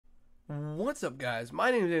What's up, guys?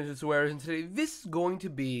 My name is Andrew Suarez, and today this is going to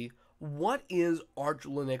be what is Arch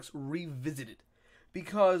Linux Revisited?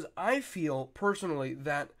 Because I feel personally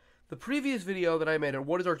that the previous video that I made on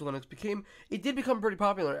what is Arch Linux did become pretty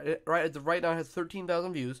popular. Right now it has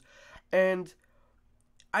 13,000 views, and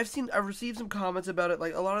I've received some comments about it.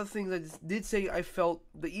 Like, a lot of things I did say, I felt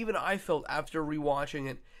after rewatching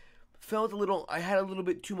it, I had a little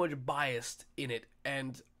bit too much bias in it,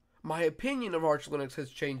 and my opinion of Arch Linux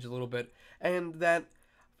has changed a little bit, and that,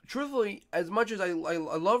 truthfully, as much as I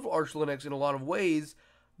love Arch Linux in a lot of ways,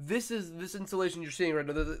 this installation you're seeing right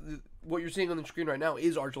now, what you're seeing on the screen right now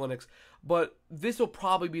is Arch Linux, but this will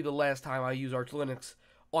probably be the last time I use Arch Linux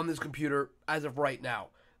on this computer as of right now.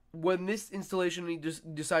 When this installation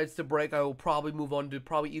decides to break, I will probably move on to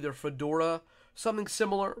probably either Fedora, something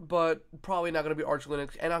similar, but probably not going to be Arch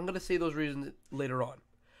Linux, and I'm going to say those reasons later on.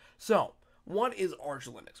 So, what is Arch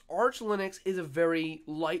Linux? Arch Linux is a very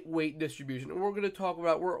lightweight distribution, and we're going to talk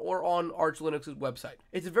about, we're on Arch Linux's website.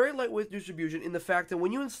 It's a very lightweight distribution in the fact that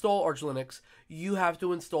when you install Arch Linux, you have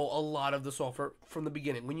to install a lot of the software from the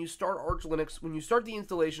beginning. When you start Arch Linux, when you start the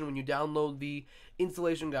installation, when you download the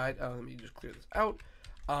installation guide, let me just clear this out,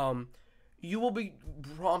 you will be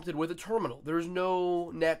prompted with a terminal. There is no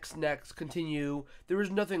next, continue. There is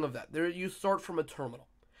nothing of that. You start from a terminal.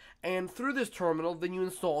 And through this terminal, then you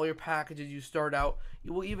install all your packages. You start out.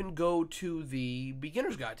 You will even go to the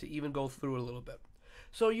beginner's guide to even go through it a little bit.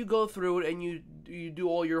 So you go through it and you do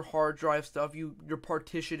all your hard drive stuff. You're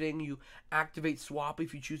partitioning. You activate swap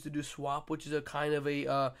if you choose to do swap, which is a kind of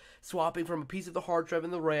a swapping from a piece of the hard drive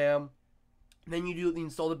and the RAM. Then you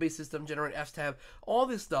install the base system, generate fstab, all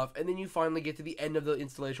this stuff, and then you finally get to the end of the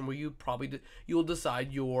installation where you'll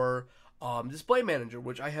decide your display manager,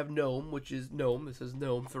 which I have GNOME, which is GNOME. This is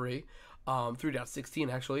GNOME 3,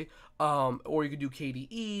 3.16 actually. Or you could do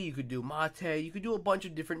KDE, you could do Mate, you could do a bunch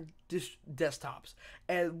of different desktops.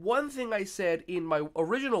 And one thing I said in my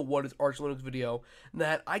original What is Arch Linux video,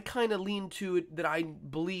 that I kind of leaned to it, that I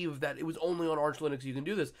believe that it was only on Arch Linux you can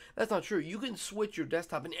do this. That's not true. You can switch your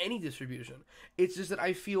desktop in any distribution. It's just that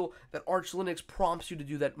I feel that Arch Linux prompts you to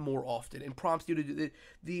do that more often, and prompts you to do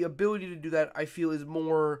the ability to do that, I feel, is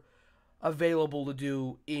more available to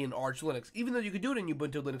do in Arch Linux. Even though you could do it in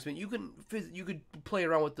Ubuntu Linux Mint, you could play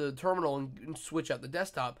around with the terminal and switch out the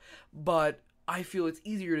desktop, but I feel it's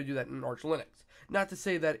easier to do that in Arch Linux. Not to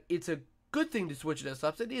say that it's a good thing to switch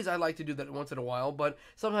desktops. It is. I like to do that once in a while, but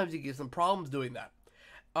sometimes you get some problems doing that.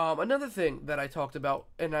 Another thing that I talked about,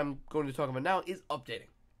 and I'm going to talk about now, is updating.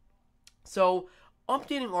 So,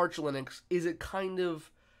 updating Arch Linux is a kind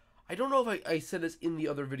of, I don't know if I said this in the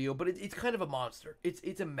other video, but it's kind of a monster.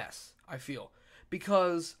 It's a mess, I feel.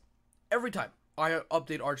 Because every time I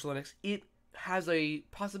update Arch Linux, it has a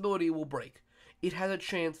possibility it will break. It has a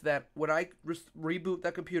chance that when I reboot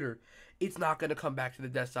that computer, it's not going to come back to the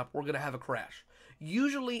desktop. We're going to have a crash.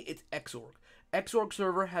 Usually it's Xorg. Xorg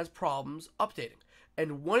server has problems updating.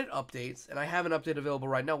 And when it updates, and I have an update available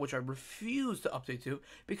right now, which I refuse to update to,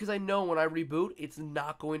 because I know when I reboot, it's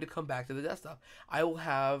not going to come back to the desktop. I will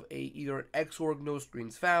have either an Xorg no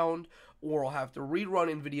screens found, or I'll have to rerun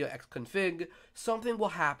NVIDIA Xconfig. Something will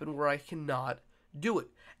happen where I cannot do it.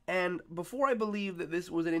 And before I believe that this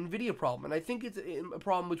was an NVIDIA problem, and I think it's a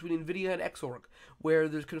problem between NVIDIA and Xorg, where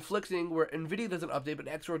there's conflicting, where NVIDIA doesn't update, but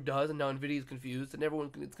Xorg does, and now NVIDIA is confused, and everyone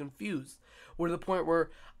is confused. We're to the point where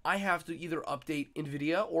I have to either update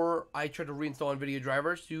NVIDIA, or I try to reinstall NVIDIA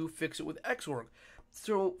drivers to fix it with Xorg.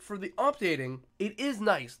 So for the updating, it is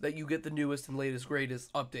nice that you get the newest and latest,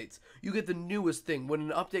 greatest updates. You get the newest thing. When an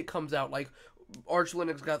update comes out, like Arch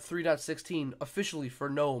Linux got 3.16 officially for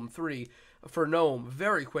GNOME 3, for GNOME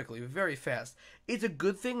very quickly, very fast. It's a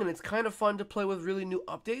good thing, and it's kind of fun to play with really new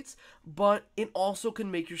updates, but it also can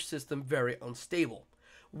make your system very unstable.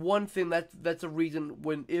 One thing that's a reason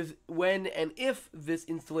when and if this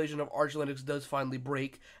installation of Arch Linux does finally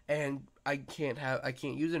break and I can't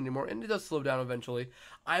use it anymore, and it does slow down eventually,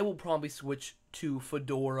 I will probably switch to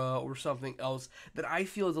Fedora or something else that I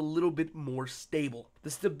feel is a little bit more stable.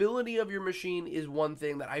 The stability of your machine is one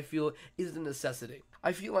thing that I feel is a necessity.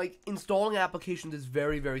 I feel like installing applications is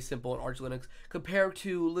very, very simple in Arch Linux compared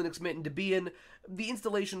to Linux Mint and Debian. The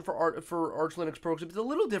installation for Arch Linux programs is a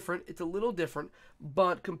little different. It's a little different,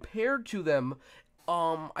 but compared to them,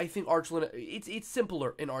 I think Arch Linux, it's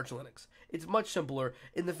simpler in Arch Linux. It's much simpler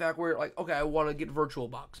in the fact where, like, okay, I want to get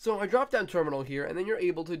VirtualBox. So I drop down terminal here, and then you're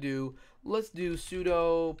able to do, let's do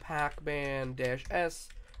sudo pacman-s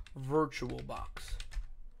VirtualBox.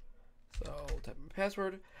 So type in my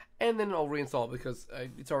password, and then I'll reinstall it because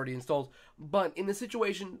it's already installed. But in a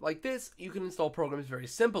situation like this, you can install programs very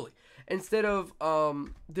simply. Instead of,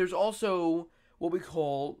 there's also what we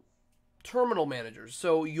call terminal managers.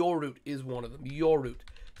 So Yourroot is one of them. Yourroot.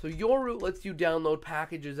 So Yourroot lets you download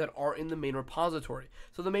packages that are in the main repository.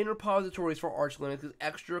 So the main repositories for Arch Linux is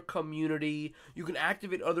extra, community. You can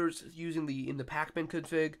activate others using in the pacman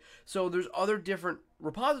config. So there's other different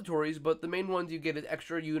repositories, but the main ones you get is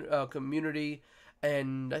extra, community,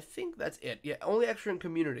 and I think that's it. Yeah, only extra and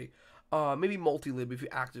community. Maybe multilib if you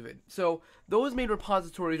activate. So those main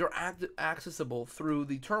repositories are accessible through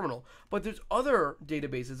the terminal, but there's other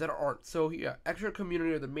databases that aren't. So yeah, extra and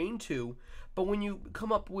community are the main two, but when you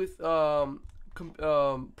come up with programs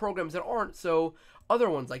that aren't, so other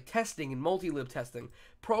ones like testing and multilib testing,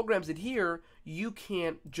 programs in here you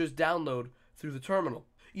can't just download through the terminal.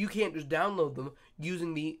 You can't just download them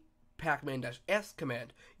using the pacman-s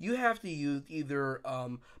command. You have to use either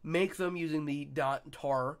make them using the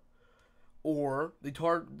 .tar or the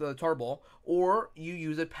tarball, or you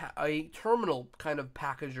use a terminal kind of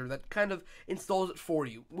packager that kind of installs it for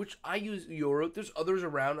you, which I use Yourroot. There's others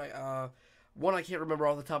around. One I can't remember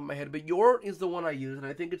off the top of my head, but Yourroot is the one I use, and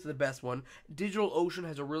I think it's the best one. DigitalOcean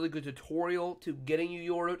has a really good tutorial to getting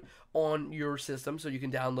you Yourroot on your system, so you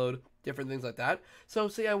can download different things like that. So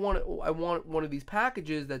say I want one of these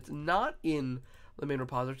packages that's not in the main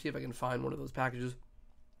repository. See if I can find one of those packages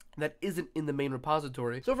that isn't in the main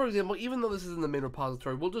repository. So for example, even though this is in the main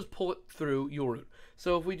repository, we'll just pull it through Yourroot.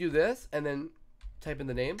 So if we do this and then type in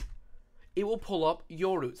the name, it will pull up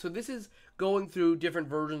Yourroot. So this is going through different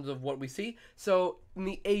versions of what we see. So in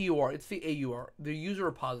the AUR, it's the AUR, the user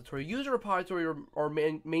repository. User repositories are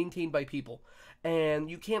maintained by people, and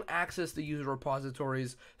you can't access the user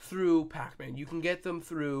repositories through pacman. You can get them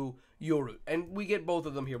through Yourroot, and we get both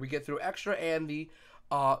of them here. We get through Extra and the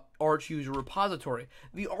Arch user repository.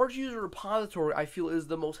 The Arch user repository, I feel, is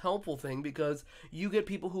the most helpful thing because you get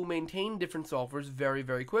people who maintain different softwares very,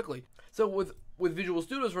 very quickly. So with Visual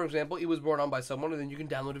Studios, for example, it was brought on by someone, and then you can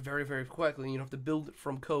download it very, very quickly, and you don't have to build it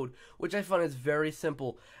from code, which I find is very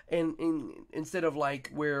simple. And instead of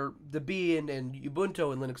like where Debian and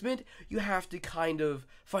Ubuntu and Linux Mint, you have to kind of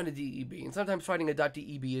find a DEB, and sometimes finding a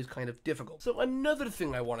 .deb is kind of difficult. So another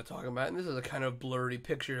thing I want to talk about, and this is a kind of blurry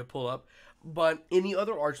picture to pull up, but in the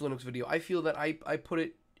other Arch Linux video, I feel that I put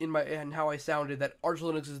it in how I sounded that Arch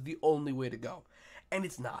Linux is the only way to go, and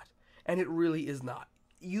it's not, and it really is not.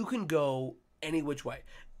 You can go any which way.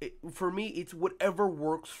 For me, it's whatever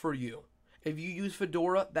works for you. If you use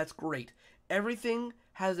Fedora, that's great. Every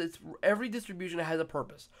distribution has a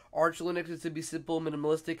purpose. Arch Linux is to be simple,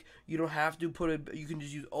 minimalistic. You don't have to you can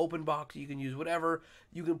just use OpenBox, you can use whatever.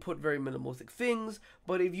 You can put very minimalistic things,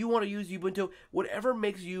 but if you want to use Ubuntu, whatever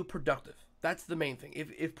makes you productive. That's the main thing.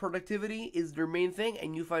 If productivity is your main thing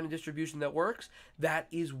and you find a distribution that works, that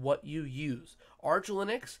is what you use. Arch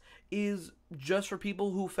Linux is just for people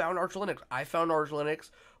who found Arch Linux. I found Arch Linux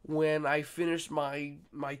when I finished my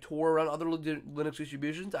tour around other Linux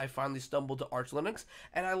distributions. I finally stumbled to Arch Linux,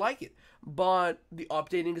 and I like it. But the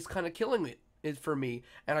updating is kind of killing it for me,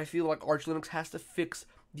 and I feel like Arch Linux has to fix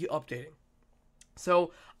the updating.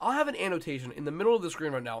 So I'll have an annotation in the middle of the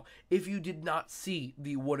screen right now if you did not see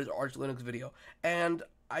the What is Arch Linux video. And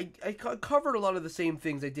I covered a lot of the same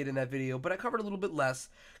things I did in that video, but I covered a little bit less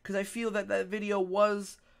because I feel that video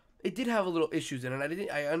it did have a little issues in it.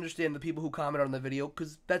 I understand the people who commented on the video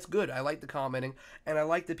because that's good. I like the commenting, and I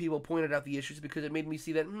like that people pointed out the issues because it made me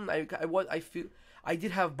see that I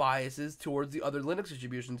did have biases towards the other Linux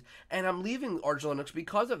distributions, and I'm leaving Arch Linux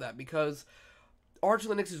because of that, because Arch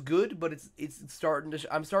Linux is good, but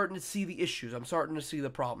I'm starting to see the issues. I'm starting to see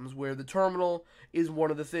the problems where the terminal is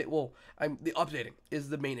one of the things. Well, the updating is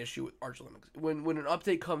the main issue with Arch Linux. When an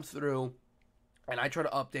update comes through, and I try to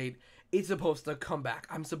update, it's supposed to come back.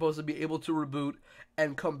 I'm supposed to be able to reboot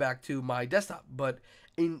and come back to my desktop. But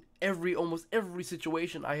in almost every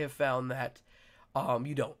situation, I have found that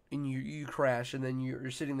you don't, and you crash, and then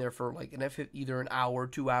you're sitting there for like either an hour,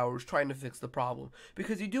 2 hours trying to fix the problem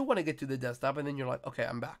because you do want to get to the desktop, and then you're like, okay,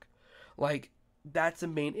 I'm back. Like, that's a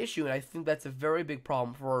main issue, and I think that's a very big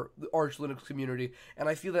problem for the Arch Linux community, and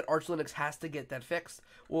I feel that Arch Linux has to get that fixed.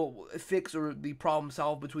 Well, or the problem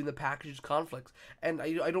solved between the package conflicts, and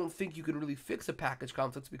I don't think you can really fix a package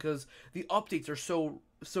conflicts because the updates are so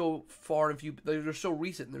far and few. They're so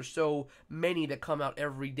recent, and there's so many that come out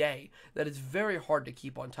every day that it's very hard to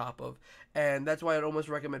keep on top of, and that's why I'd almost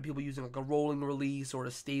recommend people using like a rolling release or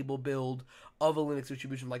a stable build of a Linux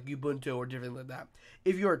distribution like Ubuntu or different like that.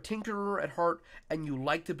 If you're a tinkerer at heart and you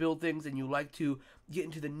like to build things and you like to get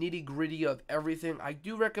into the nitty-gritty of everything, I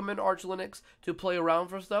do recommend Arch Linux to play around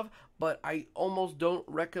for stuff, but I almost don't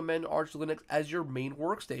recommend Arch Linux as your main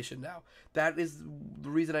workstation now. That is the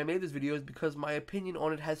reason I made this video, is because my opinion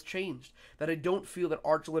on it has changed. That I don't feel that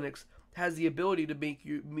Arch Linux has the ability to make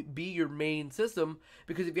you be your main system,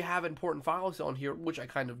 because if you have important files on here, which I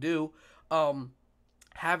kind of do,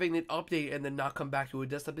 having it update and then not come back to a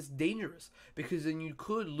desktop is dangerous, because then you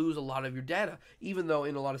could lose a lot of your data, even though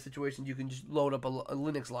in a lot of situations you can just load up a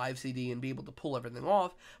Linux live CD and be able to pull everything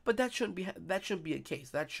off. But that shouldn't be a case.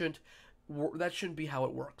 That shouldn't be how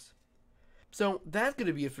it works. So that's going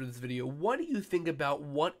to be it for this video. What do you think about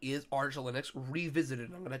what is Arch Linux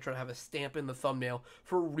Revisited? I'm going to try to have a stamp in the thumbnail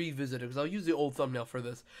for Revisited, because I'll use the old thumbnail for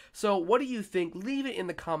this. So what do you think? Leave it in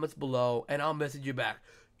the comments below, and I'll message you back.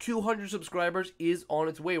 200 subscribers is on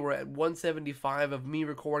its way. We're at 175 of me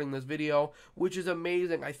recording this video, which is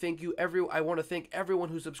amazing. I want to thank everyone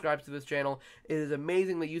who subscribes to this channel. It is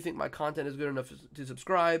amazing that you think my content is good enough to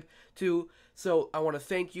subscribe to. So I want to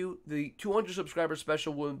thank you. The 200 subscriber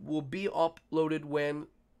special will be uploaded when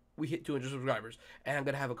we hit 200 subscribers, and I'm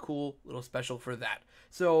going to have a cool little special for that.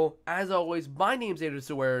 So, as always, my name's Andrew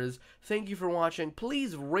Suarez. Thank you for watching.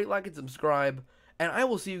 Please rate, like, and subscribe, and I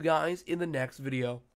will see you guys in the next video.